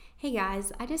Hey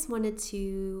guys, I just wanted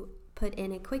to put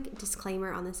in a quick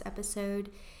disclaimer on this episode.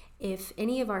 If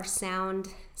any of our sounds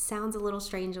a little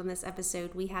strange on this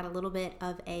episode, we had a little bit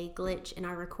of a glitch in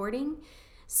our recording.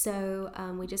 So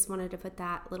we just wanted to put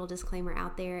that little disclaimer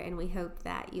out there, and we hope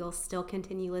that you'll still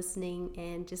continue listening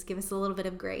and just give us a little bit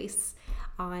of grace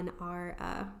on our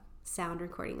sound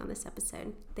recording on this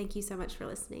episode. Thank you so much for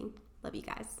listening. Love you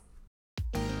guys.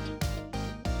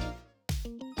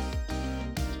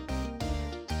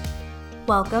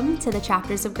 Welcome to the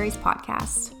Chapters of Grace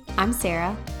podcast. I'm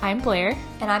Sarah. I'm Blair.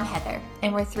 And I'm Heather.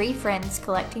 And we're three friends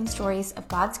collecting stories of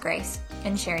God's grace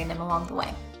and sharing them along the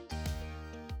way.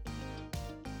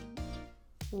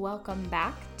 Welcome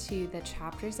back to the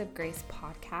Chapters of Grace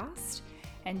podcast.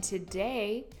 And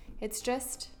today it's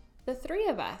just the three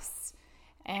of us.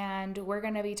 And we're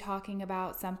going to be talking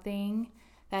about something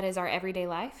that is our everyday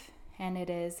life, and it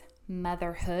is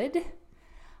motherhood.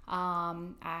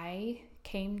 I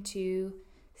came to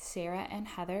Sarah and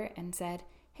Heather and said,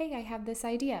 hey, I have this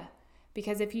idea.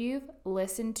 Because if you've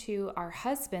listened to our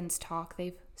husbands talk,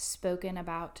 they've spoken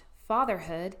about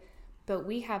fatherhood, but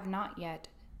we have not yet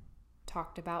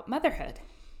talked about motherhood.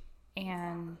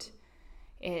 And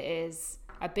it is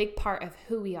a big part of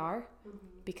who we are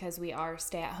because we are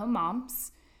stay-at-home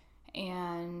moms,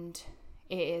 and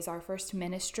it is our first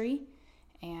ministry.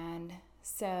 And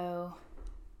so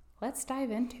let's dive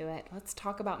into it. Let's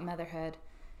talk about motherhood.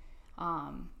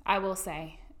 I will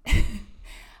say,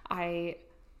 I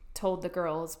told the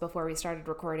girls before we started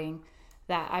recording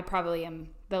that I probably am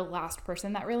the last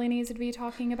person that really needs to be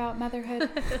talking about motherhood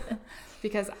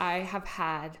because I have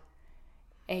had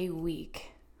a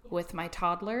week with my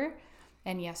toddler,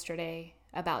 and yesterday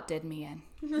about did me in.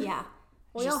 Yeah.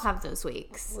 We all have those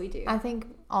weeks. We do. I think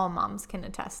all moms can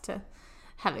attest to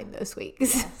having those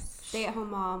weeks. Yes. Stay-at-home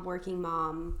mom, working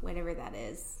mom, whatever that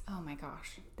is. Oh my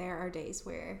gosh. There are days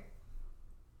where,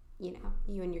 you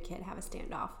and your kid have a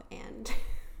standoff, and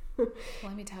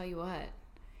Let me tell you what.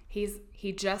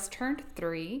 He just turned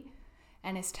 3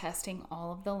 and is testing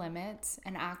all of the limits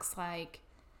and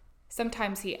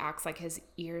sometimes he acts like his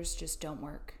ears just don't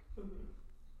work.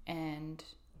 Mm-hmm. And,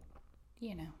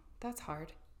 that's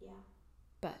hard. Yeah.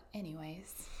 But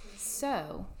anyways,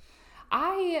 so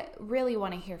I really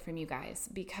want to hear from you guys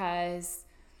because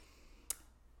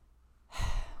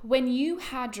when you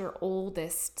had your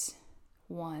oldest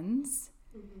ones,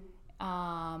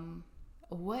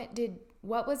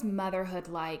 what was motherhood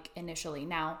like initially?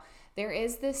 Now, there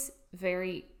is this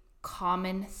very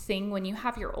common thing when you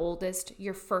have your oldest,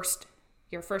 your first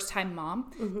time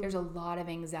mom, there's a lot of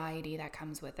anxiety that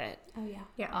comes with it. Oh yeah.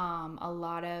 Yeah. A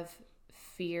lot of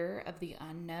fear of the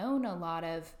unknown, a lot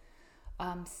of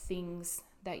things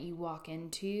that you walk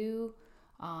into.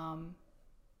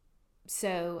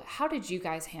 So how did you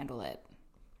guys handle it?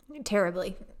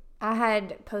 Terribly. I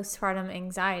had postpartum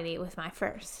anxiety with my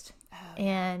first,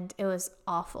 and it was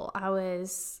awful. I would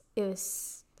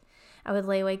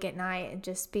lay awake at night and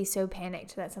just be so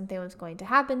panicked that something was going to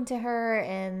happen to her,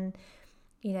 and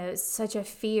it's such a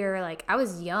fear. Like, I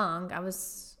was young. I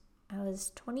was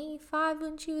 25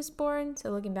 when she was born. So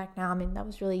looking back now, that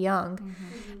was really young.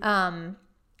 Mm-hmm.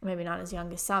 Maybe not as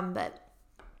young as some, but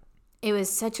it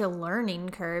was such a learning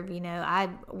curve. I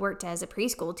worked as a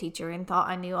preschool teacher and thought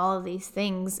I knew all of these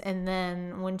things. And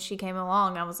then when she came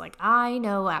along, I was like, I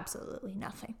know absolutely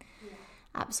nothing. Yeah.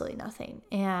 Absolutely nothing.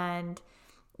 And,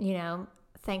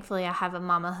 thankfully I have a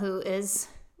mama who is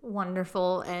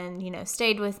wonderful and,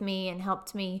 stayed with me and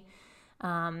helped me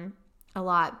a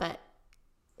lot. But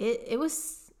it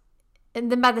was,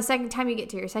 and then by the second time you get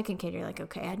to your second kid, you're like,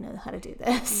 okay, I know how to do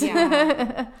this.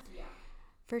 Yeah.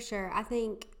 For sure. I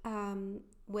think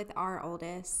with our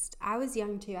oldest, I was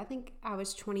young too. I think I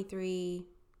was 23,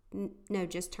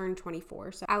 just turned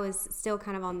 24. So I was still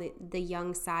kind of on the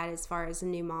young side as far as a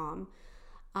new mom.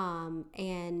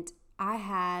 And I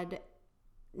had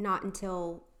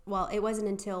it wasn't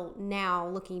until now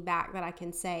looking back that I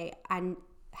can say I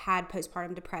had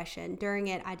postpartum depression. During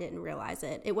it, I didn't realize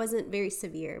it. It wasn't very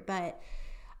severe, but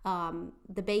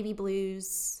the baby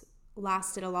blues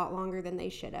lasted a lot longer than they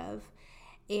should have.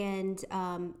 And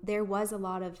there was a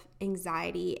lot of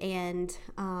anxiety. And,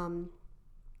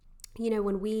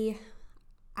 when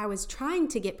I was trying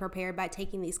to get prepared by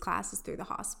taking these classes through the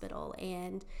hospital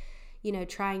and,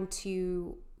 trying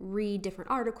to read different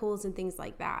articles and things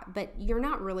like that. But you're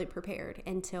not really prepared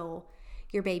until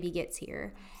your baby gets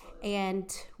here. Absolutely.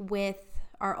 And with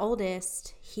our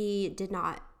oldest, he did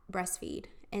not breastfeed.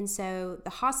 And so the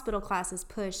hospital classes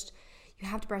pushed, you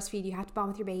have to breastfeed, you have to bond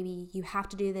with your baby, you have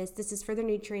to do this. This is for their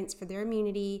nutrients, for their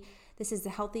immunity. This is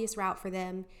the healthiest route for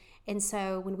them. And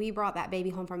so when we brought that baby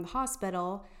home from the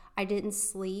hospital, I didn't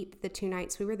sleep the 2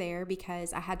 nights we were there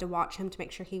because I had to watch him to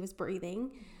make sure he was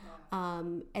breathing.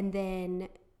 And then,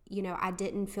 you know, I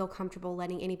didn't feel comfortable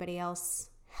letting anybody else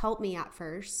help me at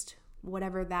first,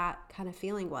 whatever that kind of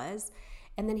feeling was.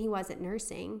 And then he wasn't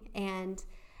nursing. And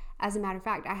as a matter of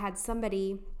fact, I had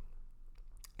somebody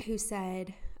who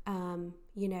said,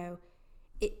 you know,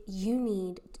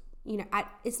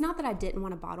 it's not that I didn't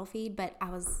want to bottle feed, but I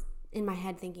was in my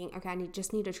head thinking, okay, I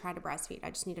just need to try to breastfeed. I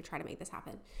just need to try to make this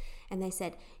happen. And they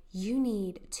said, you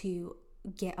need to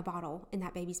get a bottle in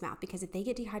that baby's mouth, because if they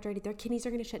get dehydrated, their kidneys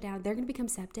are going to shut down, they're going to become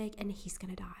septic, and he's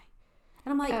going to die.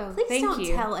 And I'm like, please don't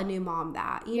tell a new mom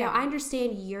that. You know, I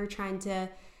understand you're trying to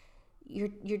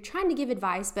give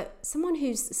advice, but someone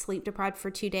who's sleep deprived for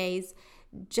 2 days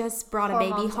just brought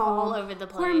hormones a baby home. All over the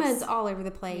place. Hormones all over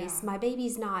the place. Yeah. My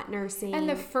baby's not nursing. And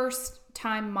the first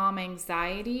time mom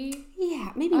anxiety.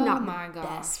 Yeah, maybe not the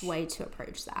best way to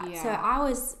approach that. Yeah. So I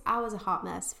was a hot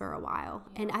mess for a while.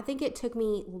 Yeah. And I think it took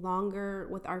me longer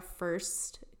with our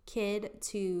first kid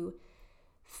to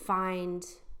find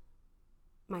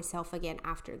myself again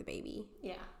after the baby.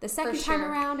 Yeah. The second time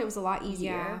around, it was a lot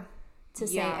easier to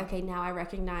say, okay, now I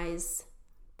recognize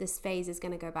this phase is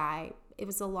going to go by. It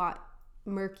was a lot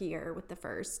murkier with the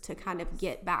first to kind of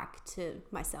get back to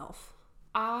myself.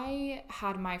 I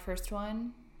had my first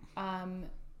one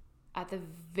at the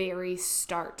very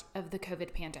start of the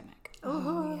COVID pandemic.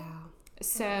 Oh yeah.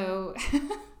 So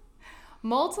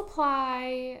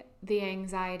multiply the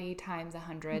anxiety times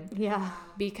 100. Yeah.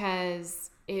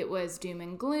 Because it was doom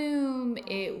and gloom.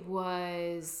 It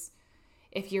was,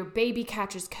 if your baby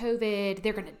catches COVID,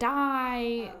 they're going to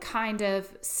die kind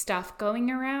of stuff going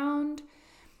around.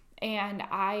 And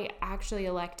I actually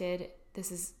elected,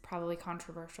 this is probably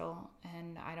controversial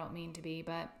and I don't mean to be,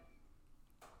 but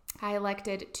I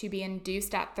elected to be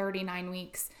induced at 39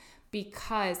 weeks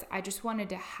because I just wanted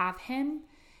to have him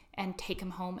and take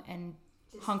him home and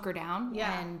hunker down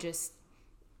and just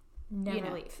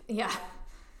never leave. Yeah.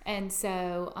 And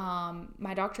so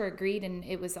my doctor agreed, and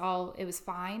it was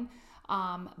fine.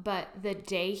 But the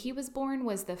day he was born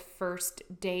was the first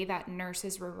day that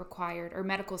nurses were required, or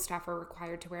medical staff were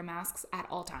required, to wear masks at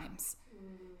all times.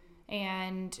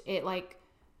 And it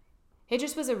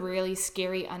just was a really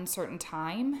scary, uncertain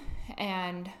time.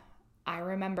 And I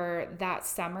remember that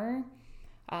summer,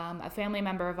 a family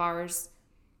member of ours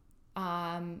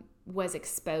was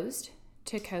exposed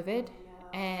to COVID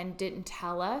and didn't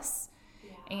tell us.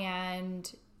 Yeah.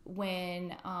 And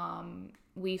when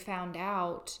we found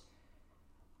out,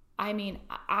 I mean,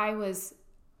 I was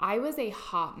a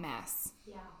hot mess.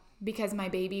 Yeah. Because my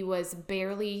baby was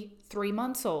barely 3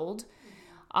 months old.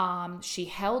 She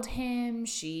held him,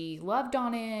 she loved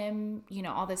on him, you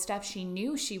know, all this stuff. She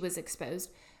knew she was exposed,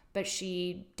 but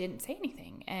she didn't say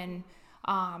anything. And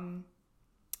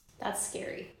that's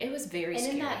scary. It was very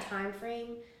scary. And in that time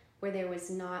frame where there was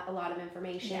not a lot of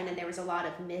information and there was a lot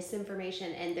of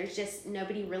misinformation, and there's just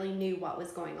nobody really knew what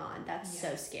was going on. That's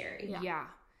so scary. Yeah.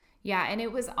 Yeah, and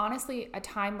it was honestly a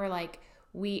time where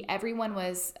everyone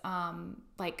was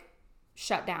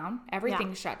shut down.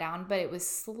 Everything shut down, but it was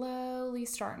slowly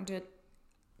starting to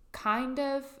kind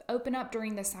of open up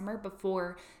during the summer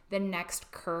before the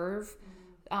next curve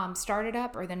started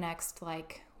up, or the next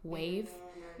wave.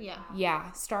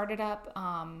 Yeah, started up.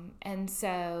 And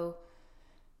so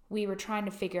we were trying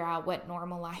to figure out what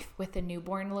normal life with a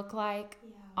newborn looked like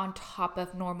on top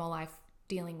of normal life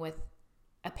dealing with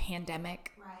a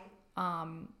pandemic.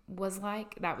 Was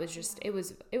like. That was just, it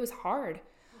was hard.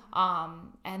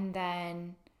 And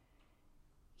then,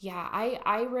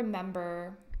 I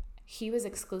remember he was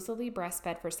exclusively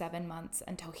breastfed for 7 months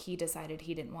until he decided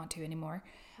he didn't want to anymore.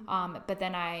 But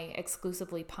then I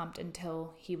exclusively pumped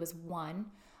until he was 1.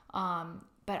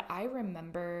 But I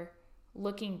remember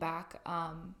looking back,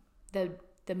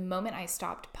 the moment I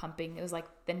stopped pumping, it was like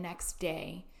the next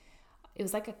day, it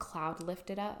was like a cloud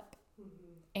lifted up.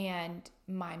 And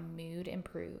my mood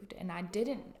improved, and I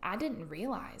didn't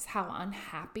realize how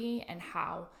unhappy and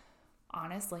how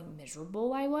honestly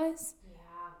miserable I was.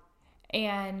 Yeah.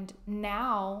 And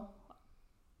now,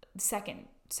 second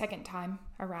time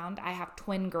around, I have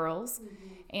twin girls,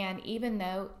 and even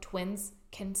though twins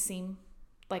can seem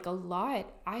like a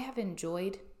lot, I have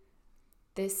enjoyed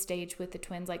this stage with the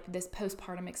twins. This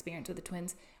postpartum experience with the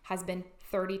twins has been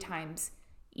 30 times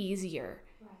easier,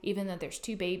 even though there's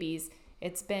 2 babies.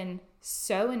 It's been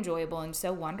so enjoyable and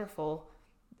so wonderful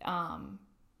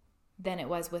than it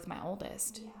was with my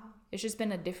oldest. Yeah. It's just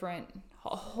been feels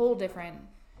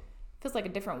like a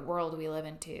different world we live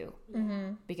in too,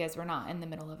 because we're not in the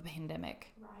middle of a pandemic.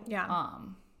 Right. Yeah.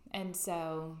 And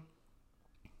so,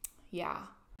 yeah.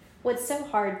 What's so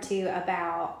hard too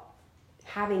about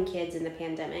having kids in the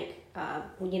pandemic,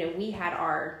 you know, we had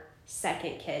our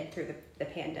second kid through the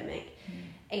pandemic,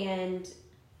 and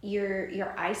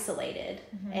you're isolated,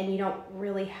 and you don't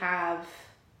really have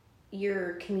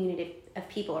your community of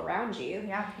people around you.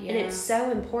 Yeah. And it's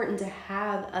so important to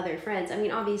have other friends. I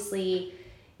mean, obviously,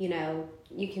 you know,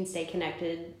 you can stay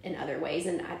connected in other ways,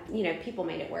 and you know, people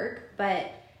made it work,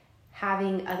 but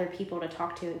having other people to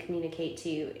talk to and communicate to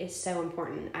is so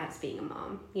important as being a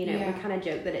mom. You know, we kind of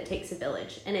joke that it takes a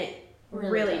village, and it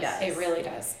really does. It really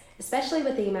does. Especially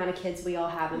with the amount of kids we all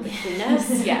have in between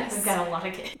us. Yes. We've got a lot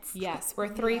of kids. Yes. We're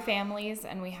 3 families,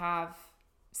 and we have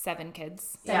 7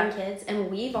 kids. 7 kids, and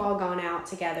we've all gone out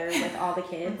together with all the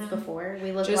kids before.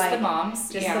 We look Just like the moms.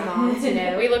 the moms, you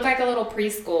know. We look like a little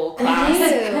preschool We class.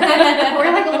 do.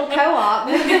 We're like a little co-op.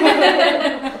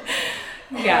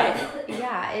 Yeah. But,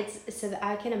 yeah, it's so that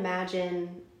I can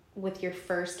imagine with your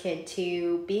first kid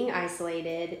too, being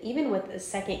isolated, even with a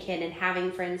second kid and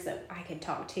having friends that I could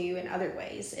talk to in other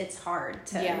ways. It's hard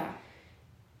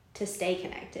to stay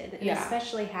connected, and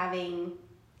especially having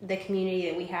the community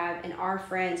that we have and our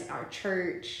friends, our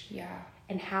church,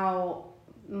 and how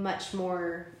much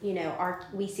more, you know,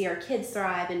 we see our kids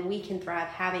thrive and we can thrive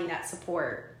having that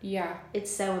support. Yeah. It's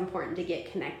so important to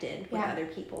get connected with other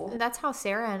people. That's how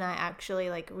Sarah and I actually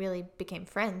really became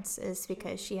friends, is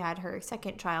because she had her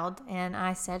second child, and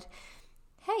I said,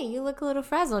 hey, you look a little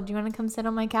frazzled. Do you want to come sit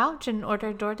on my couch and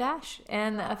order DoorDash?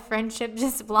 And a friendship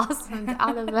just blossomed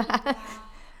out of that.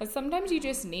 But sometimes you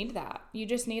just need that. You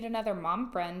just need another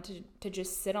mom friend to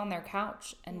just sit on their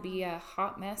couch and be a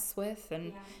hot mess with,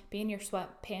 and be in your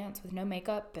sweatpants with no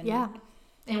makeup. And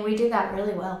And we do that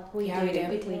really well. We do.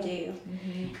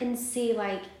 Mm-hmm. And see,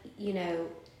 like, you know,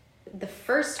 the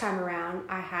first time around,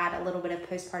 I had a little bit of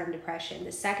postpartum depression.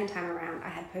 The second time around, I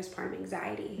had postpartum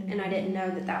anxiety, and I didn't know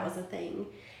that was a thing.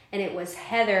 And it was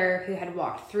Heather who had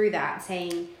walked through that,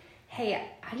 saying, hey,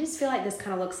 I just feel like this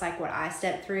kind of looks like what I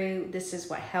stepped through. This is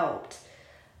what helped.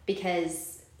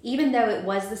 Because even though it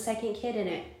was the second kid and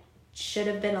it should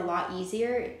have been a lot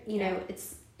easier, you know,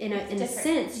 it's in a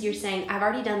sense, you're saying, I've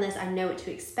already done this, I know what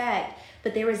to expect,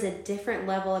 but there was a different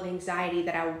level of anxiety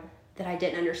that I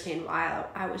didn't understand why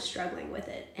I was struggling with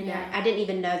it. And I didn't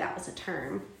even know that was a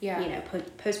term, you know,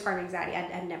 postpartum anxiety.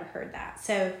 I'd never heard that.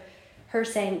 So her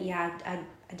saying, I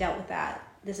dealt with that.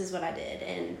 This is what I did.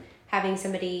 And having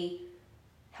somebody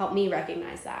help me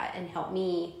recognize that and help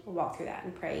me walk through that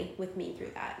and pray with me through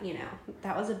that, you know,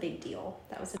 that was a big deal.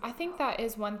 I think that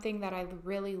is one thing that I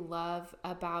really love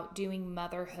about doing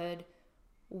motherhood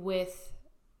with,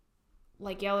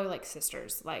 like, y'all are like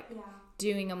sisters, like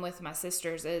doing them with my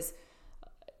sisters is,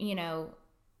 you know,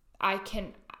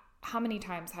 how many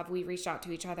times have we reached out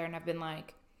to each other and I've been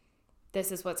like,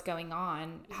 this is what's going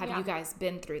on. Have you guys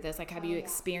been through this? Like, have you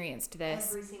experienced this?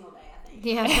 Every single day, I think.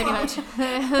 Yeah, pretty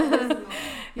much.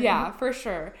 Yeah, for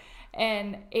sure.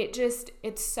 And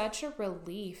it's such a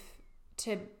relief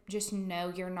to just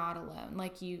know you're not alone.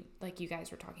 Like you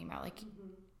guys were talking about, like,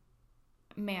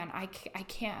 man, I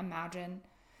can't imagine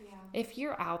if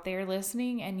you're out there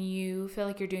listening and you feel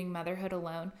like you're doing motherhood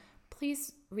alone,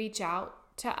 please reach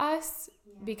out to us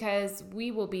because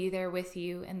we will be there with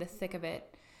you in the thick of it.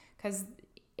 Because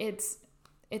it's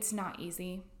not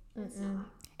easy.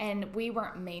 And we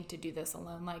weren't made to do this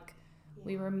alone. Like,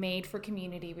 we were made for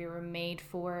community. We were made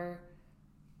for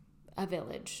a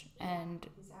village. And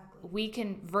we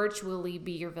can virtually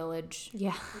be your village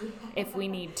if we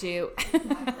need to.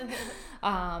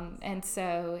 And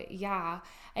so,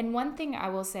 And one thing I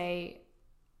will say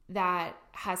that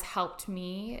has helped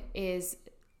me is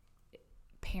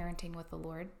parenting with the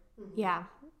Lord. Yeah.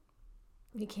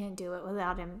 You can't do it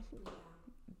without him.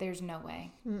 There's no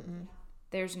way.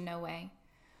 There's no way.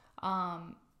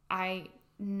 I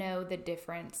know the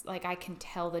difference. Like, I can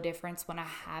tell the difference when I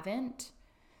haven't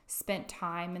spent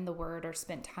time in the Word or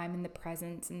spent time in the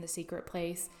presence in the secret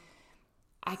place.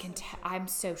 I'm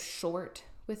so short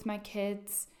with my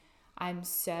kids. I'm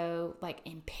so, like,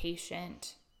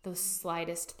 impatient. The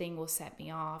slightest thing will set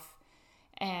me off.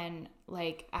 And,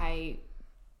 like,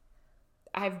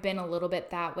 I've been a little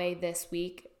bit that way this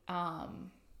week.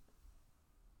 And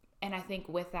I think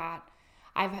with that,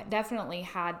 I've definitely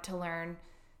had to learn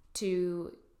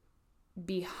to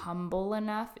be humble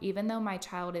enough, even though my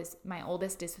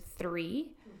oldest is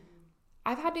 3.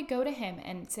 I've had to go to him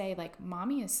and say, like,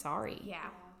 Mommy is sorry. Yeah.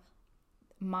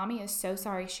 Mommy is so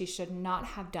sorry. She should not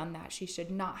have done that. She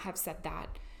should not have said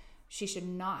that. She should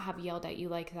not have yelled at you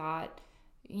like that.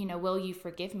 You know, will you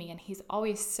forgive me? And he's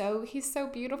so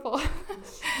beautiful.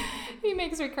 He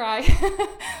makes me cry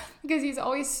because he's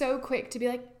always so quick to be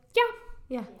like,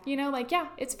 yeah, you know, like, yeah,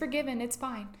 it's forgiven. It's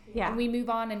fine. Yeah. And we move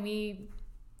on and we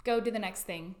go do the next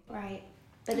thing. Right.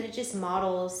 But it just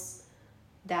models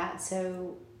that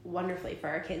so wonderfully for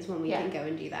our kids when we can go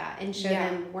and do that and show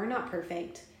them we're not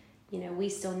perfect. You know, we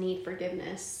still need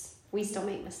forgiveness. We still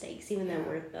make mistakes, even though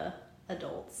we're the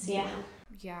adults. You know?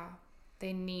 Yeah.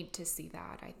 They need to see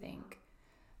that, I think.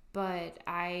 But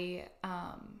I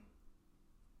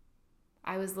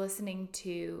was listening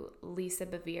to Lisa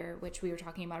Bevere, which we were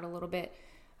talking about a little bit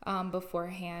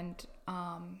beforehand,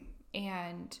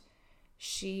 and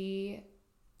she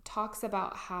talks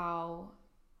about how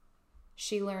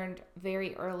she learned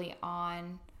very early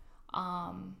on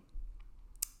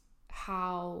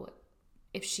how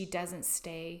if she doesn't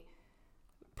stay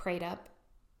prayed up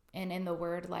and in the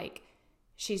Word, like,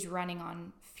 she's running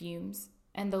on fumes.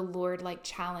 And the Lord, like,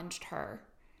 challenged her.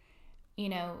 You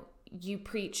know, you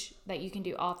preach that you can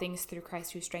do all things through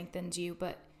Christ who strengthens you,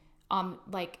 but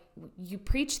like, you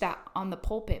preach that on the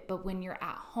pulpit, but when you're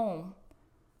at home,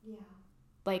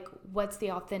 like, what's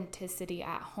the authenticity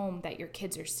at home that your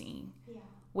kids are seeing?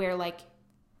 Where, like,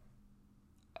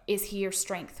 is he your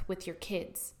strength with your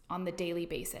kids on the daily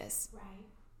basis? Right.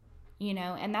 You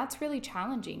know, and that's really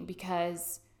challenging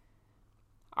because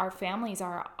our families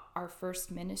are our first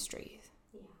ministry.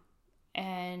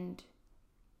 And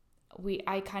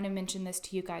I kind of mentioned this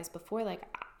to you guys before, like,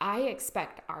 I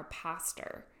expect our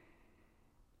pastor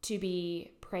to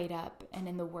be prayed up and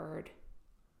in the Word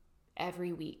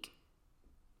every week,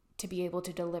 to be able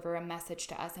to deliver a message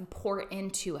to us and pour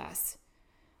into us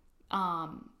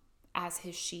as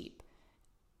his sheep.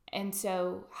 And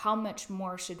so how much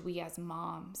more should we as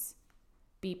moms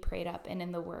be prayed up and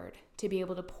in the Word to be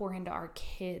able to pour into our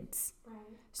kids,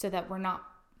 so that we're not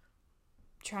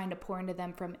trying to pour into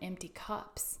them from empty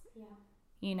cups.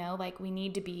 You know, like, we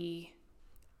need to be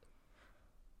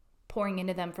pouring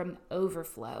into them from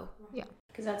overflow.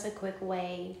 Because that's a quick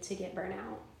way to get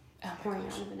burnout. Pouring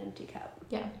out of an empty cup.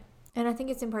 And I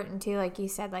think it's important too, like you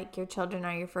said, like, your children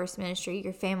are your first ministry,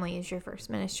 your family is your first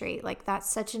ministry. Like, that's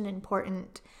such an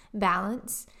important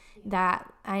balance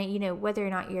that you know, whether or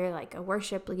not you're like a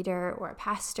worship leader or a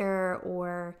pastor,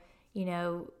 or, you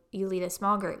know, you lead a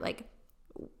small group, like,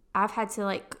 I've had to,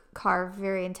 like, carve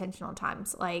very intentional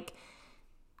times. Like,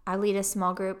 I lead a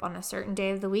small group on a certain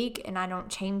day of the week, and I don't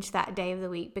change that day of the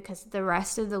week because the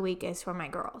rest of the week is for my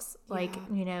girls. Like,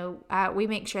 you know, we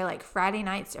make sure, like, Friday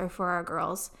nights are for our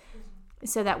girls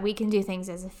so that we can do things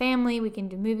as a family. We can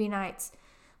do movie nights.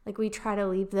 Like, we try to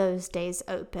leave those days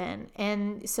open.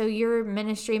 And so your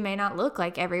ministry may not look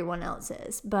like everyone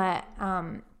else's, but,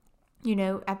 you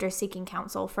know, after seeking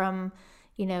counsel from,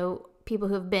 you know, people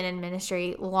who have been in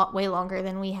ministry way longer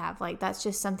than we have, like, that's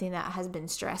just something that has been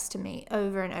stressed to me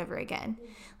over and over again.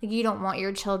 Like, you don't want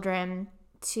your children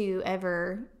to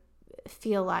ever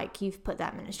feel like you've put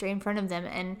that ministry in front of them.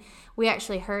 And we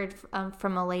actually heard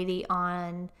from a lady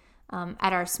on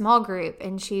at our small group,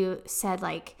 and she said,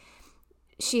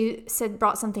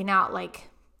 brought something out, like,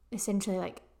 essentially,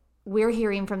 like, we're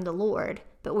hearing from the Lord,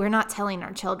 but we're not telling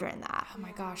our children that. Oh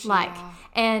my gosh. Like,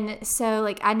 and so,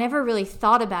 like, I never really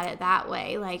thought about it that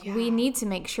way. Like, we need to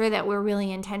make sure that we're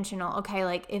really intentional. Okay,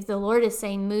 like, if the Lord is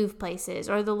saying move places,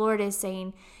 or the Lord is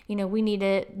saying, you know, we need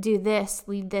to do this,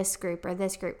 lead this group or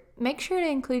this group, make sure to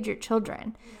include your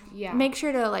children. Make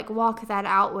sure to, like, walk that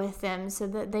out with them so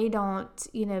that they don't,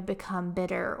 you know, become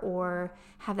bitter or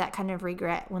have that kind of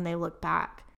regret when they look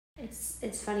back.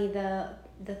 It's funny, the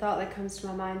thought that comes to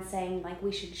my mind saying, like,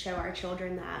 we should show our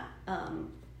children that.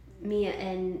 Me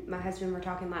and my husband were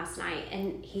talking last night,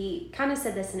 and he kind of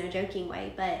said this in a joking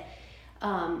way, but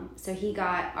so he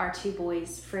got our two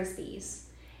boys Frisbees,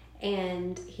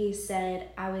 and he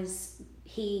said,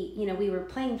 we were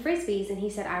playing Frisbees, and he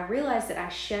said, I realized that I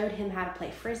showed him how to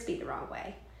play Frisbee the wrong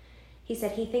way. He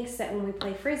said he thinks that when we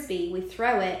play Frisbee, we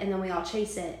throw it, and then we all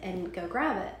chase it and go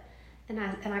grab it. And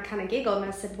I kind of giggled, and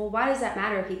I said, well, why does that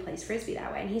matter if he plays Frisbee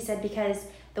that way? And he said, because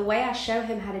the way I show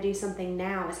him how to do something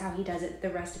now is how he does it the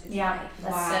rest of his life.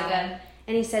 That's so good.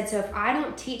 And he said, so if I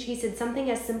don't teach, he said something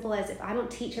as simple as if I don't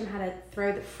teach him how to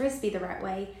throw the Frisbee the right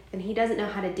way, then he doesn't know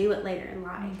how to do it later in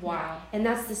life. Wow. And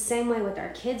that's the same way with our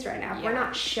kids right now. If we're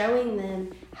not showing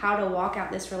them how to walk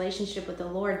out this relationship with the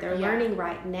Lord, they're learning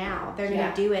right now. They're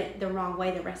going to do it the wrong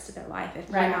way the rest of their life if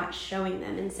we're not showing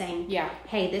them and saying,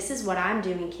 hey, this is what I'm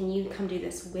doing. Can you come do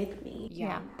this with me?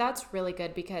 Yeah. That's really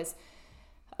good because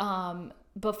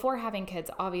before having kids,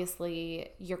 obviously,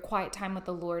 your quiet time with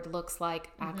the Lord looks like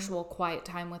actual quiet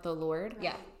time with the Lord.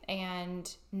 Yeah. And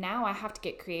now I have to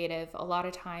get creative. A lot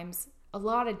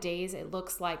of days, it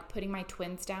looks like putting my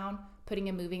twins down, putting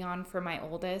a movie on for my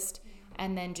oldest,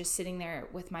 and then just sitting there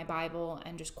with my Bible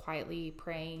and just quietly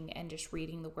praying and just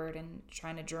reading the Word and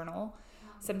trying to journal.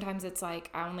 Sometimes it's like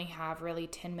I only have really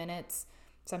 10 minutes,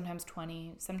 sometimes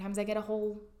 20, sometimes I get a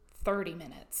whole 30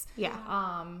 minutes.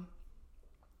 Yeah.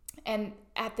 And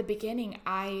at the beginning,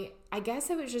 I guess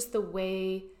it was just the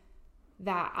way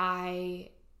that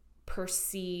I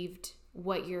perceived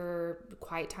what your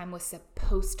quiet time was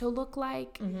supposed to look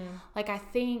like. Like, I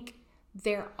think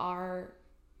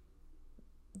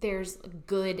there's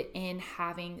good in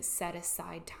having set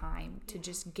aside time to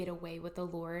just get away with the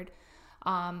Lord.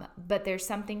 But there's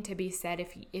something to be said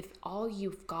if all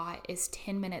you've got is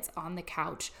 10 minutes on the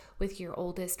couch with your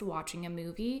oldest watching a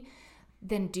movie,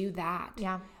 then do that.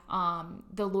 Yeah.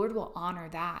 The Lord will honor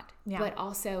that. Yeah. But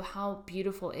also, how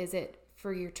beautiful is it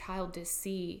for your child to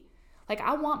see? Like,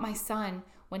 I want my son,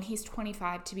 when he's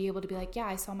 25, to be able to be like, yeah,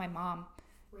 I saw my mom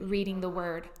reading the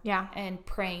word Yeah. and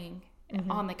praying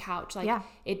on the couch. Like, Yeah.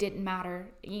 it didn't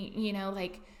matter. You know,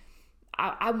 like,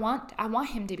 I want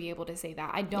him to be able to say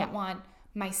that. I don't want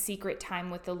my secret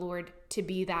time with the Lord to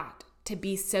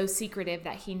be so secretive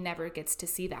that he never gets to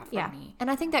see that from me. And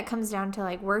I think that comes down to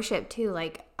like worship too.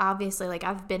 Like, obviously, like,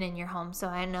 I've been in your home, so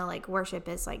I know like worship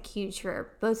is like huge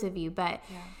for both of you, but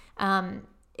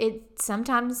it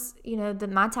sometimes, you know,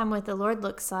 my time with the Lord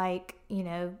looks like, you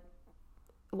know,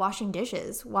 washing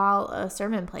dishes while a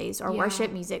sermon plays or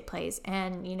worship music plays,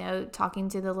 and, you know, talking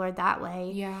to the Lord that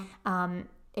way. Yeah.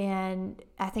 And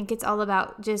I think it's all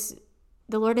about just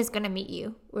the Lord is going to meet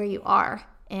you where you are.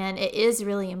 And it is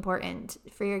really important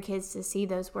for your kids to see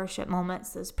those worship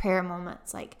moments, those prayer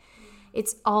moments. Like,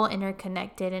 it's all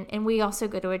interconnected. And we also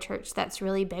go to a church that's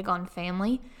really big on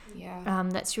family. Yeah.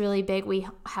 That's really big. We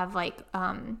have like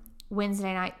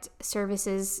Wednesday night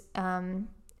services.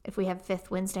 If we have fifth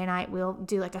Wednesday night, we'll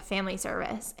do like a family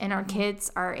service. And our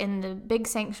kids are in the big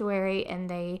sanctuary, and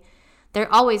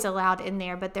they're always allowed in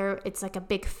there, but it's like a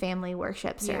big family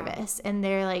worship service. And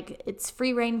they're like, it's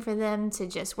free reign for them to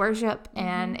just worship.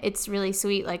 And it's really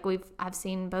sweet. Like, I've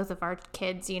seen both of our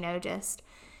kids, you know, just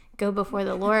go before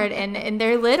the Lord, and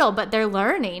they're little, but they're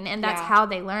learning, and that's how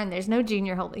they learn. There's no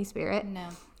junior Holy Spirit. No.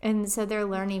 And so they're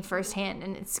learning firsthand,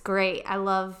 and it's great. I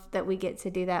love that we get to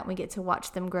do that, and we get to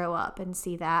watch them grow up and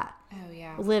see that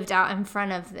lived out in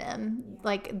front of them.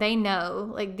 Like, they know,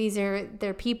 like, these are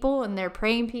their people, and they're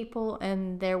praying people,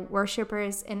 and they're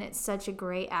worshipers, and it's such a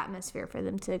great atmosphere for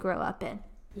them to grow up in.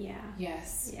 Yeah.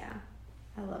 Yes. Yeah.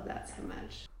 I love that so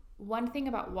much. One thing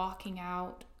about walking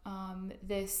out,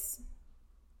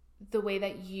 the way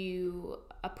that you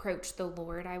approach the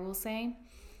Lord, I will say,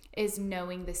 is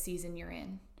knowing the season you're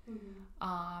in.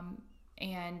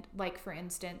 And like, for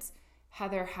instance,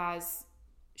 Heather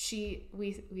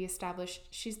we established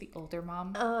she's the older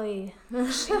mom. Oh,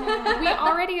 yeah. We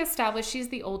already established she's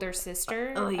the older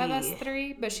sister of us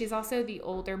three, but she's also the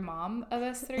older mom of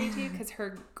us three too, because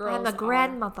her girls I'm a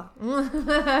grandmother.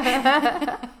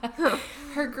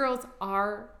 Her girls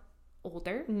are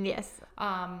older. Yes.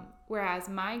 Whereas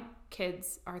my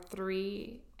kids are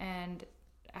 3, and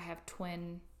I have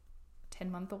twin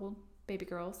 10-month-old baby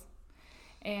girls.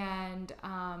 And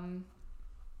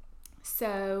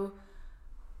so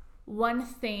one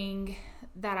thing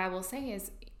that I will say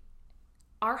is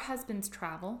our husbands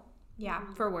travel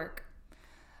for work.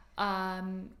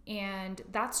 And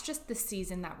that's just the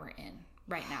season that we're in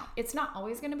right now. It's not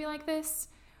always going to be like this,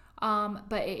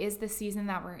 but it is the season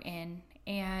that we're in.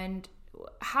 And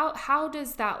how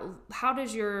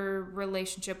does your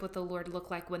relationship with the Lord look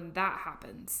like when that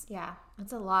happens? Yeah,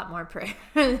 it's a lot more prayer.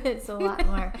 It's a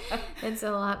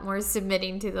lot more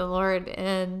submitting to the Lord,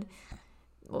 and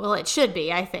well, it should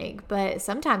be, I think, but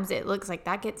sometimes it looks like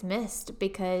that gets missed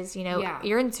because, you know,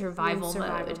 you're in survival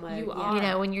mode. You are. You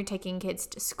know, when you're taking kids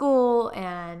to school,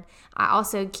 and I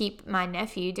also keep my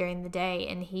nephew during the day,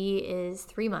 and he is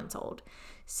 3 months old.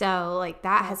 So, like,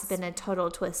 that has been a total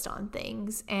twist on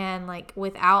things. And, like,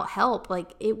 without help,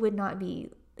 like, it would not be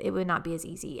as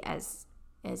easy as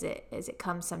it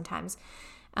comes sometimes.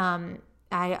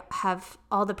 I have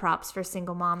all the props for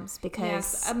single moms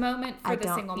because a moment for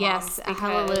the single moms. Yes,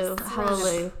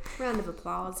 hallelujah. Round of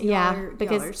applause.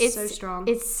 Because it's so strong.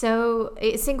 It's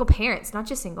single parents, not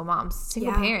just single moms,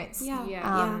 single parents.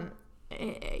 Yeah.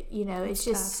 You know, it's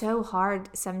just so hard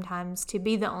sometimes to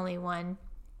be the only one.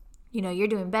 You know, you're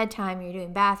doing bedtime, you're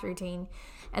doing bath routine,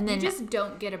 and then you just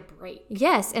don't get a break.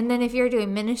 Yes, and then if you're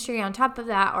doing ministry on top of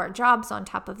that or jobs on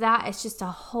top of that, it's just a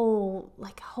whole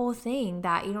thing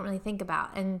that you don't really think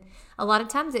about. And a lot of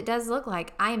times it does look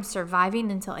like I am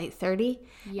surviving until 8:30,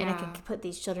 and I can put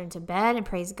these children to bed and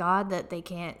praise God that they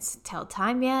can't tell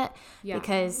time yet,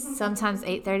 because sometimes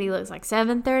 8:30 looks like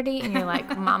 7:30, and you're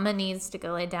like, Mama needs to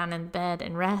go lay down in bed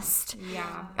and rest.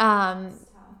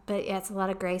 But yeah, it's a lot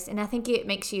of grace. And I think it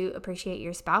makes you appreciate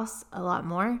your spouse a lot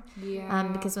more. Yeah.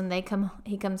 Because when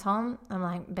he comes home, I'm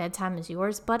like, bedtime is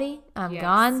yours, buddy. I'm Yes.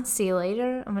 gone. See you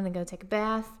later. I'm going to go take a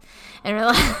bath and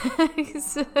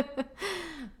relax.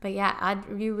 But yeah,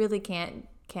 you really can't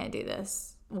do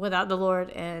this without the Lord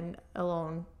and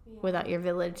alone, without your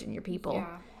village and your people.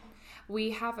 Yeah.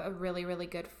 We have a really, really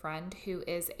good friend who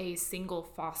is a single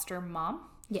foster mom.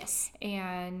 Yes.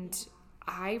 And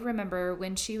I remember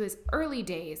when she was early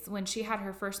days, when she had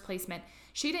her first placement,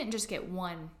 she didn't just get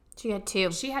one. She had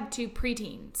 2. She had 2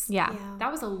 preteens. Yeah.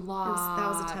 That was a lot. That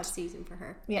was a tough season for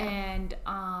her. Yeah. And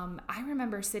I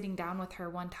remember sitting down with her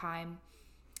one time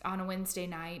on a Wednesday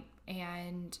night,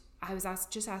 and I was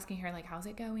just asking her, like, how's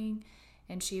it going?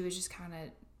 And she was just kind of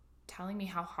telling me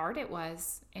how hard it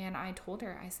was. And I told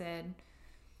her, I said,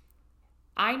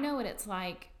 I know what it's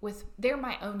like they're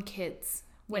my own kids.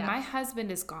 When my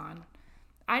husband is gone,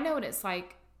 I know what it's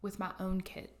like with my own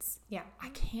kids. Yeah. I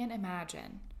can't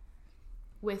imagine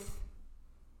with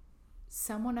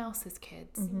someone else's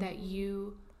kids that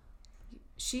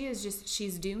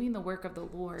she's doing the work of the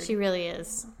Lord. She really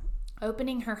is.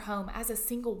 Opening her home as a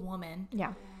single woman.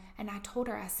 Yeah. And I told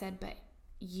her, I said, but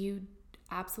you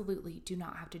absolutely do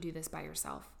not have to do this by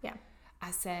yourself. Yeah.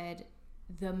 I said,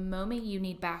 the moment you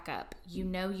need backup, you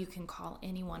can call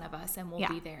any one of us and we'll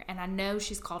be there. And I know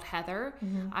she's called Heather.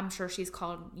 I'm sure she's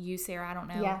called you, Sarah. I don't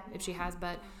know if she has,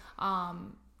 but,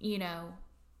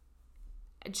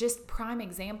 just prime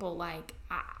example. Like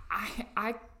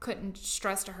I couldn't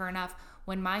stress to her enough.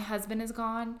 When my husband is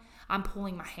gone, I'm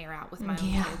pulling my hair out with my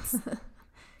own kids,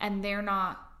 and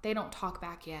they don't talk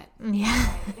back yet.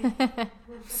 Yeah.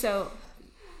 So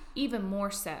even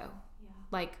more so,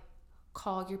 like,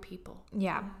 call your people.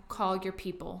 Yeah. Call your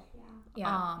people.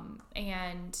 Yeah.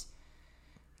 And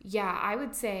yeah, I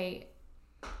would say,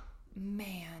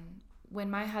 man,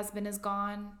 when my husband is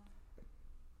gone,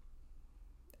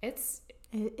 it's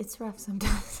rough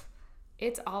sometimes.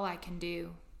 It's all I can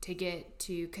do to get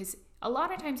to, because a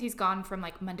lot of times he's gone from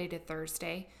like Monday to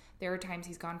Thursday. There are times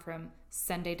he's gone from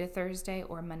Sunday to Thursday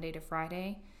or Monday to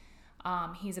Friday.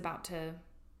 He's about to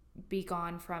be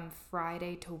gone from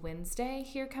Friday to Wednesday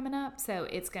here coming up. So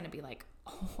it's going to be like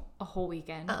a whole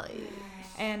weekend. Oh, yeah.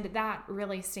 And that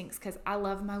really stinks because I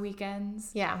love my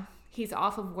weekends. Yeah. He's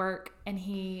off of work and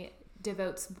he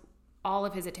devotes all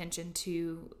of his attention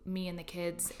to me and the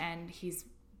kids. And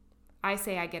I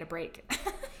say I get a break.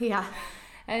 Yeah.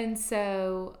 And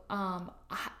so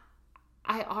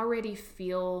I already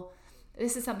feel,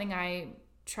 this is something I'm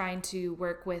trying to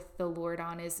work with the Lord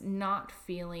on, is not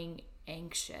feeling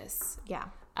anxious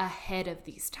ahead of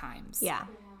these times. Yeah.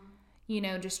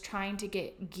 Just trying to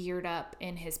get geared up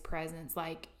in his presence,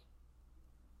 like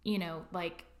in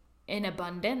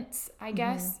abundance, I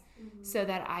guess, so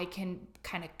that I can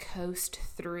kind of coast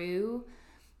through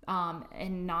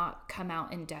and not come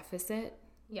out in deficit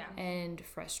and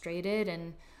frustrated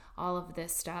and all of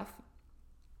this stuff.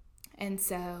 And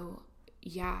so,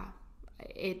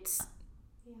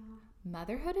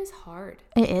 motherhood is hard.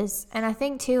 It is. And I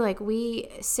think too, like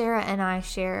Sarah and I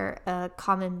share a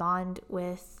common bond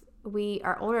with,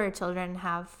 our older children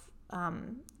have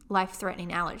life-threatening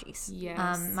allergies.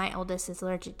 Yes. My oldest is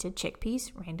allergic to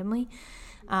chickpeas randomly.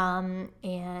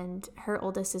 And her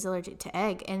oldest is allergic to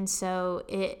egg. And so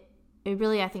it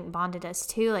really, I think, bonded us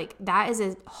too. Like that is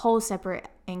a whole separate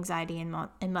anxiety in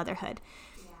motherhood.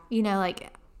 Yeah.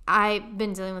 Like I've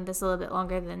been dealing with this a little bit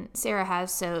longer than Sarah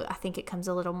has, so I think it comes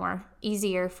a little more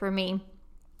easier for me.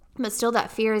 But still,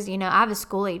 that fear is, I have a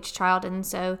school-age child, and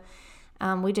so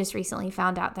we just recently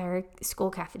found out their school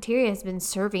cafeteria has been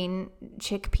serving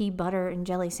chickpea butter and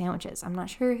jelly sandwiches. I'm not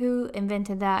sure who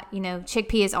invented that.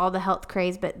 Chickpea is all the health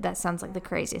craze, but that sounds like the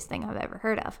craziest thing I've ever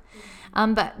heard of.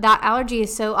 But that allergy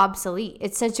is so obsolete.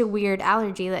 It's such a weird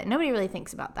allergy that nobody really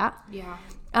thinks about that. Yeah.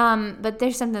 But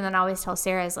there's something that I always tell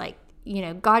Sarah is like,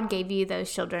 God gave you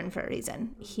those children for a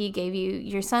reason. He gave you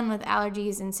your son with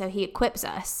allergies, and so he equips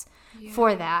us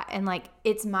for that. And like,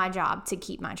 it's my job to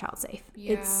keep my child safe.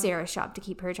 Yeah. It's Sarah's job to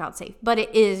keep her child safe. But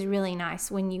it is really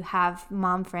nice when you have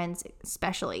mom friends,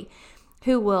 especially,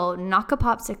 who will knock a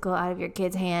popsicle out of your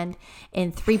kid's hand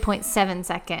in 3.7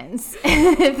 seconds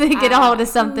if they get a hold of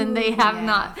something they're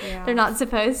not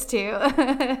supposed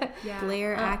to.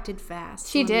 Blair acted fast.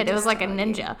 She did. It was like a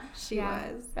ninja. She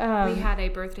was. We had a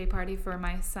birthday party for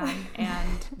my son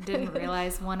and didn't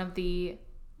realize one of the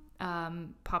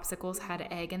popsicles had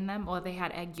egg in them. Well, they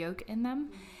had egg yolk in them.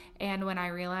 And when I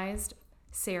realized,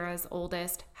 Sarah's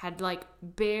oldest had like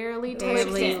barely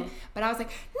touched it, but I was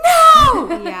like,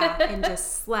 no! Yeah, and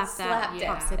just slapped that it.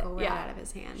 popsicle right out of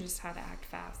his hand. Just had to act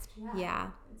fast. Yeah.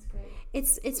 That's great.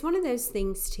 It's one of those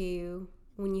things too,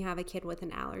 when you have a kid with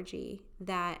an allergy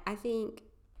that I think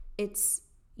it's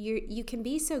you can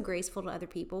be so graceful to other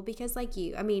people because like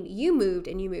you moved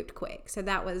and you moved quick. So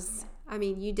that was,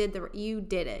 you did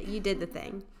the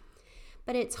thing.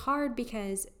 But it's hard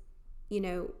because,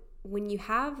 when you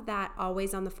have that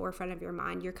always on the forefront of your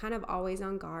mind, you're kind of always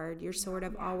on guard. You're sort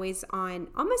of always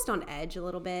almost on edge a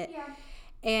little bit. Yeah.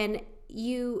 And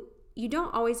you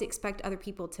don't always expect other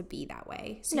people to be that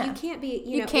way. So you can't be,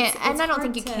 you can't, and I don't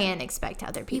think you can expect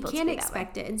other people to be that way. You can't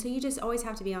expect it. And so you just always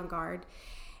have to be on guard.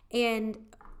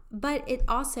 But it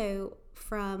also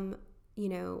from,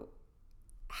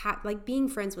 like being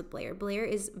friends with Blair. Blair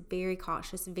is very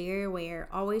cautious, very aware,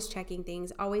 always checking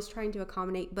things, always trying to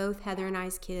accommodate both Heather and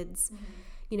I's kids,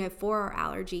 for our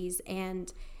allergies.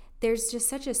 And there's just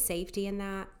such a safety in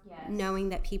that, knowing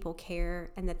that people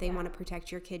care and that they want to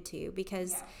protect your kid too,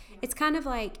 because it's kind of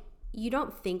like you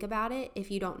don't think about it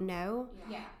if you don't know,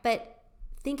 but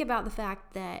think about the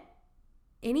fact that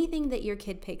anything that your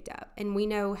kid picked up, and we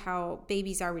know how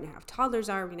babies are, we know how toddlers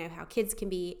are, we know how kids can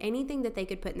be, anything that they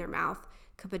could put in their mouth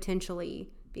could potentially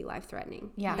be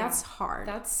life-threatening. Yeah. That's hard.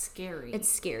 That's scary. It's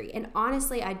scary. And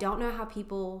honestly, I don't know how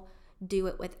people do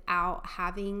it without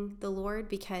having the Lord,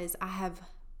 because I have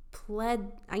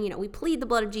we plead the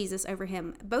blood of Jesus over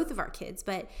him, both of our kids.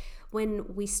 But when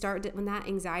that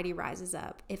anxiety rises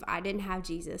up, if I didn't have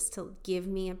Jesus to give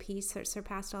me a peace that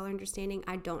surpassed all understanding,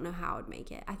 I don't know how I would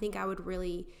make it. I think I would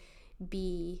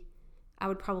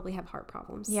probably have heart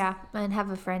problems. Yeah, and have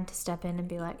a friend to step in and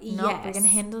be like, no, we're going to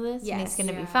handle this, and he's going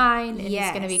to be fine, and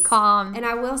he's going to be calm. And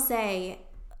I will say,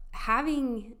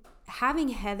 having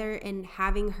Heather and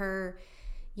having her,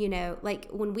 like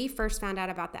when we first found out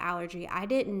about the allergy, I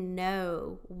didn't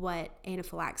know what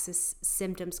anaphylaxis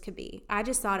symptoms could be. I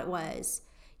just thought it was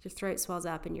your throat swells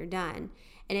up and you're done.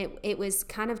 And it was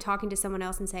kind of talking to someone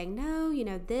else and saying,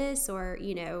 no, this, or,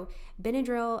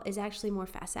 Benadryl is actually more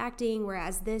fast acting,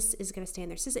 whereas this is going to stay in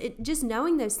their system. Just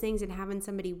knowing those things and having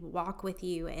somebody walk with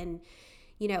you and,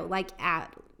 like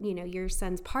at, your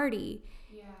son's party.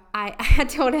 Yeah. I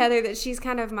told Heather that she's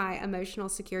kind of my emotional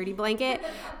security blanket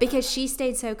because she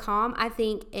stayed so calm. I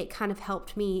think it kind of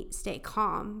helped me stay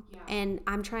calm. Yeah. And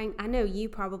I know you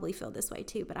probably feel this way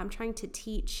too, but I'm trying to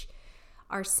teach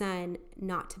our son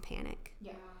not to panic.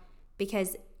 Yeah.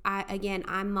 Because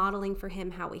I'm modeling for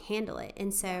him how we handle it.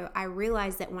 And so I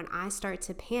realize that when I start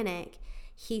to panic,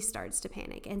 he starts to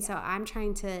panic. And so I'm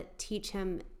trying to teach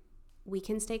him, we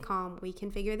can stay calm. We can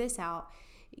figure this out.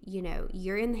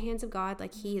 You're in the hands of God.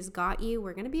 Like, he has got you.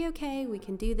 We're going to be okay. We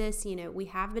can do this. We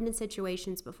have been in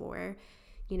situations before.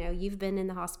 You've been in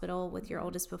the hospital with your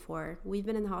oldest before. We've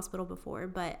been in the hospital before.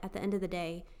 But at the end of the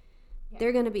day,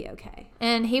 they're going to be okay.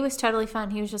 And he was totally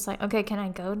fine. He was just like, okay, can I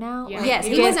go now? Yeah. Yes,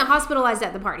 he wasn't hospitalized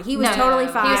at the party. He was totally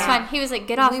fine. He was fine. He was like,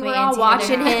 get off me. We were all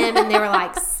watching him, and they were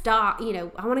like, stop.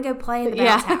 I want to go play in the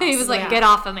bounce house. He was like, get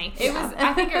off of me.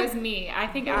 I think it was me. I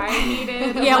think I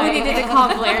needed. We needed to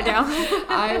calm Blair down.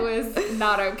 I was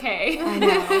not okay. I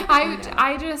know.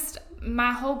 I just,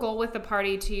 my whole goal with the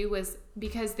party too was,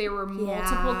 because there were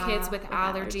multiple kids with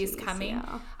allergies coming.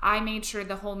 Yeah. I made sure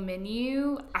the whole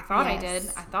menu, I thought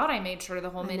I made sure the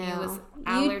whole menu was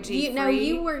allergy free. No,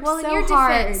 you worked so in your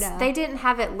hard. Defense, they didn't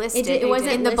have it listed. It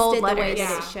wasn't in the bold listed letters. the way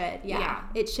that it should. Yeah.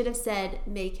 It should have said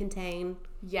may contain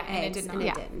and it did not. And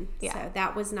it didn't. Yeah. So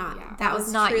that was not. Yeah. That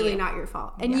was truly not your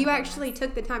fault. And you actually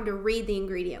took the time to read the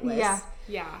ingredient list. Yeah.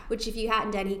 Yeah. Which, if you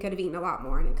hadn't done, he could have eaten a lot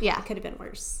more, and it could have been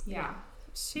worse. Yeah.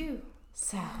 Shoot.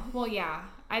 So. Well, yeah.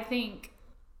 I think,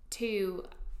 too,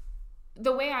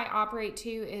 the way I operate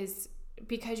too is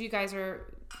because you guys are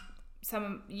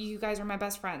my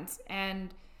best friends,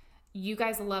 and you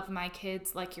guys love my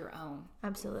kids like your own.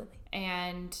 Absolutely.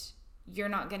 And you're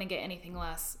not going to get anything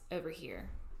less over here.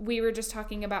 We were just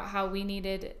talking about how we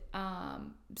needed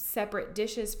separate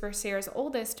dishes for Sarah's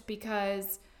oldest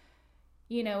because,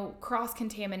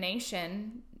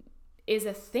 cross-contamination is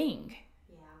a thing.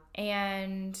 Yeah.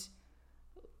 And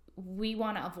we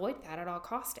want to avoid that at all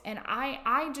costs. And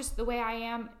I just, the way I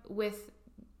am with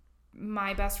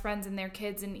my best friends and their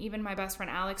kids, and even my best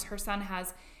friend Alex, her son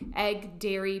has egg,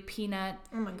 dairy, peanut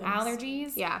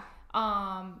allergies. Yeah.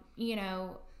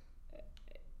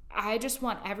 I just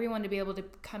want everyone to be able to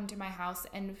come to my house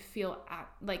and feel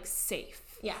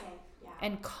safe. Yeah.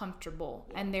 And comfortable,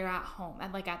 and they're at home,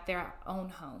 and at their own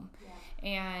home.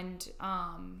 Yeah. And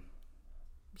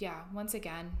once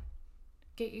again,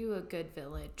 get you a good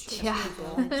village. Yeah.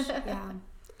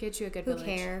 Get you a good Who village.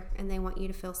 care, and they want you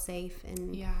to feel safe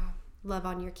and love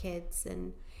on your kids.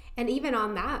 And And even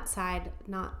on that side,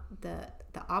 not the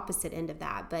opposite end of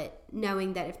that, but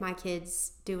knowing that if my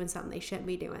kid's doing something they shouldn't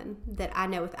be doing, that I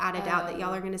know without a doubt that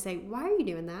y'all are going to say, why are you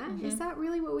doing that? Is that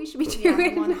really what we should be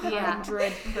doing?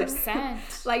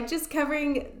 100%. Like just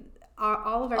covering,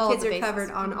 all of our kids are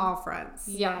covered on all fronts.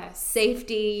 Yes.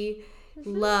 Safety,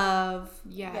 love,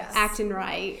 Yes. acting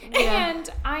right. And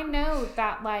I know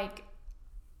that like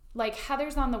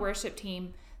Heather's on the worship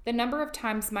team. The number of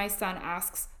times my son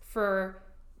asks for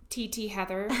TT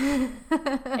Heather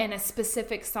in a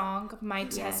specific song, my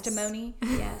testimony.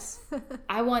 Yes.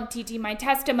 I want TT my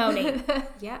testimony.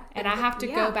 Yeah. And I have to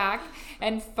go back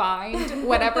and find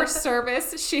whatever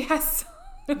service she has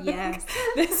Yes.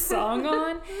 this song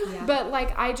on. Yeah. But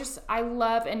like I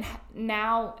love, and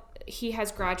now he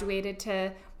has graduated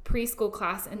to preschool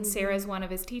class and Sarah's one of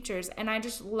his teachers, and I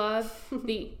just love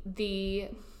the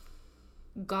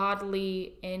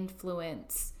godly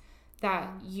influence that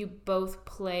you both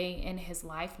play in his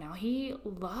life now. He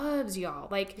loves y'all.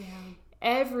 Like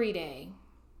every day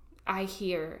I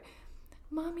hear,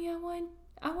 Mommy, I want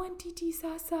TT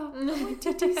Sasa. I want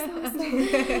TT Sasa.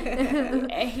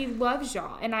 And he loves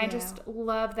y'all. And I just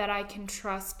love that I can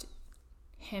trust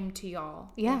him to y'all.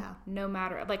 Yeah. No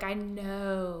matter, like, I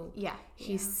know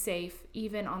he's safe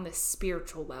even on the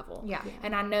spiritual level. Yeah.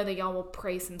 And I know that y'all will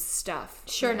pray some stuff.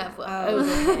 Sure enough will.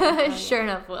 Oh, Sure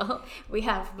enough will. We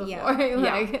have before.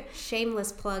 Yeah.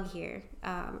 Shameless plug here.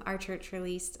 Our church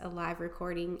released a live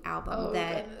recording album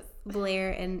that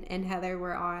Blair and Heather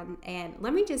were on. And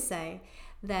let me just say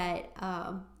that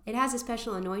it has a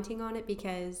special anointing on it,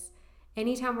 because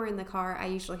anytime we're in the car, I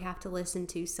usually have to listen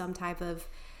to some type of,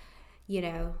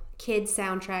 kids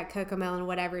soundtrack, Cocomelon,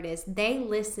 whatever it is. They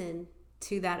listen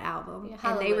to that album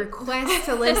and they request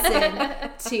to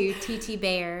listen to TT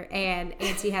Bear and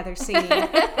Auntie Heather singing.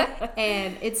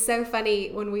 And it's so funny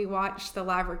when we watch the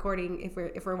live recording, if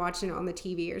we're watching it on the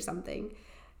TV or something,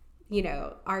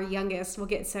 our youngest will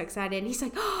get so excited and he's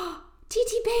like, oh,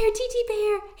 TT Bear,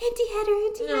 Auntie Heather.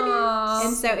 Aww.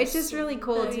 And so it's just really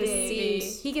cool to see.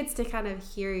 He gets to kind of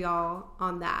hear y'all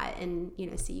on that and,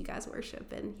 see you guys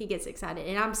worship, and he gets excited.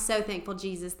 And I'm so thankful,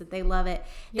 Jesus, that they love it.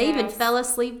 They even fell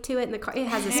asleep to it in the car. It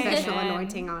has a special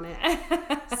anointing on it.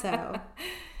 So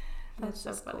that's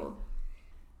just cool.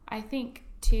 I think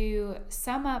to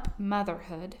sum up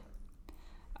motherhood,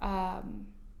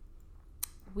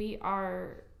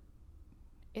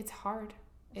 it's hard.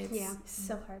 It's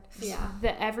so hard. Yeah.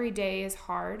 The everyday is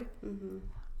hard.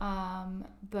 Mm-hmm.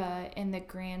 But in the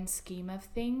grand scheme of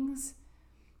things,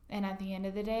 and at the end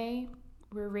of the day,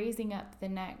 we're raising up the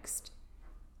next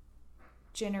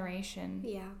generation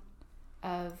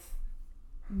of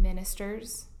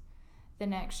ministers, the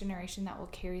next generation that will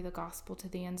carry the gospel to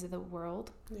the ends of the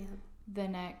world, the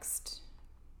next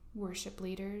worship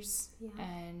leaders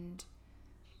and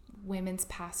women's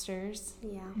pastors.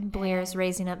 And Blair's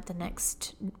raising up the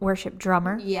next worship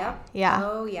drummer. Yeah.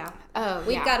 Oh, yeah.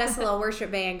 We've got us a little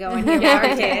worship band going here with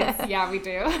our kids. Yeah, we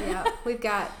do. Yeah. We've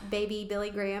got baby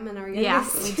Billy Graham in our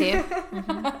youngest. Yeah, we do.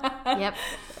 Mm-hmm. Yep.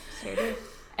 Sure do.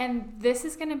 And this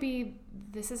is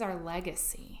our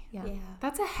legacy. Yeah.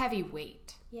 That's a heavy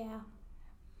weight. Yeah.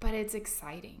 But it's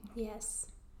exciting. Yes.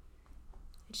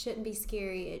 It shouldn't be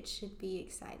scary. It should be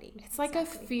exciting. It's like a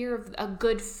fear of a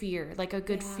good fear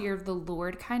of the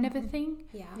Lord kind of a thing.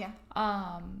 Yeah.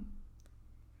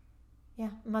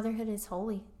 Motherhood is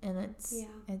holy, and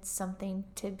it's something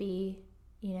to be,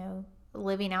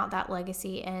 living out that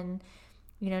legacy, and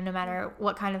no matter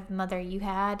what kind of mother you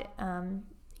had,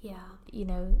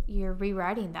 you're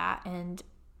rewriting that, and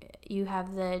you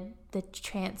have the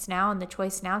chance now and the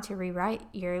choice now to rewrite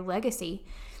your legacy,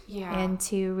 and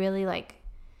to really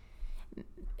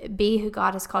be who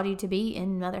God has called you to be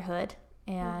in motherhood.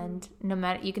 And no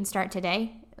matter, you can start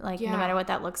today, no matter what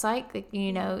that looks like.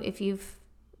 If you've,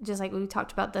 just like we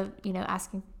talked about the,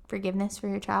 asking forgiveness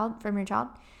from your child,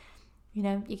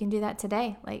 you can do that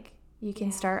today. You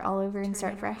can start all over and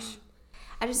start fresh.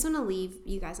 I just want to leave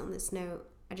you guys on this note.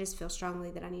 I just feel strongly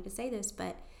that I need to say this,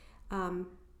 but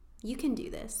you can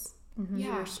do this. Mm-hmm. You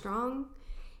are strong.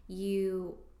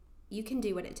 You can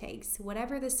do what it takes.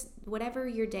 Whatever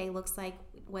your day looks like,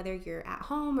 whether you're at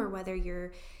home or whether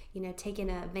you're, taking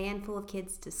a van full of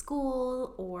kids to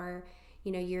school, or,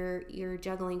 you're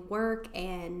juggling work,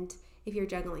 and if you're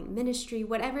juggling ministry,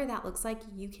 whatever that looks like,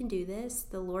 you can do this.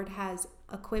 The Lord has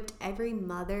equipped every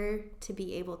mother to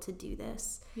be able to do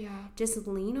this. Yeah. Just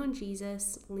lean on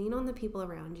Jesus, lean on the people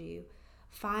around you.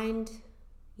 Find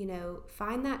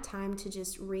that time to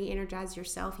just re-energize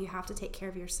yourself. You have to take care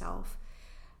of yourself.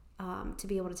 To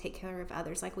be able to take care of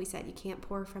others. Like we said, you can't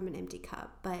pour from an empty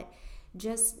cup, but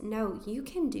just know you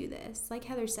can do this. Like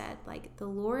Heather said, like the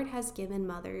Lord has given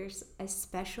mothers a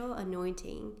special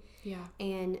anointing. Yeah.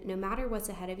 And no matter what's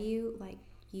ahead of you, like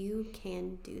you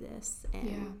can do this.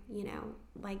 And, you know,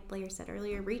 like Blair said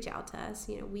earlier, reach out to us.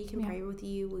 You know, we can pray with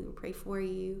you. We will pray for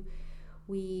you.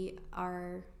 We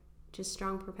are just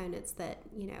strong proponents that,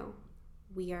 you know,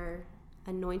 we are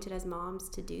anointed as moms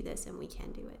to do this and we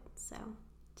can do it. So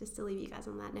just to leave you guys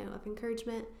on that note of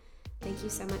encouragement, thank you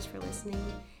so much for listening.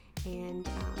 And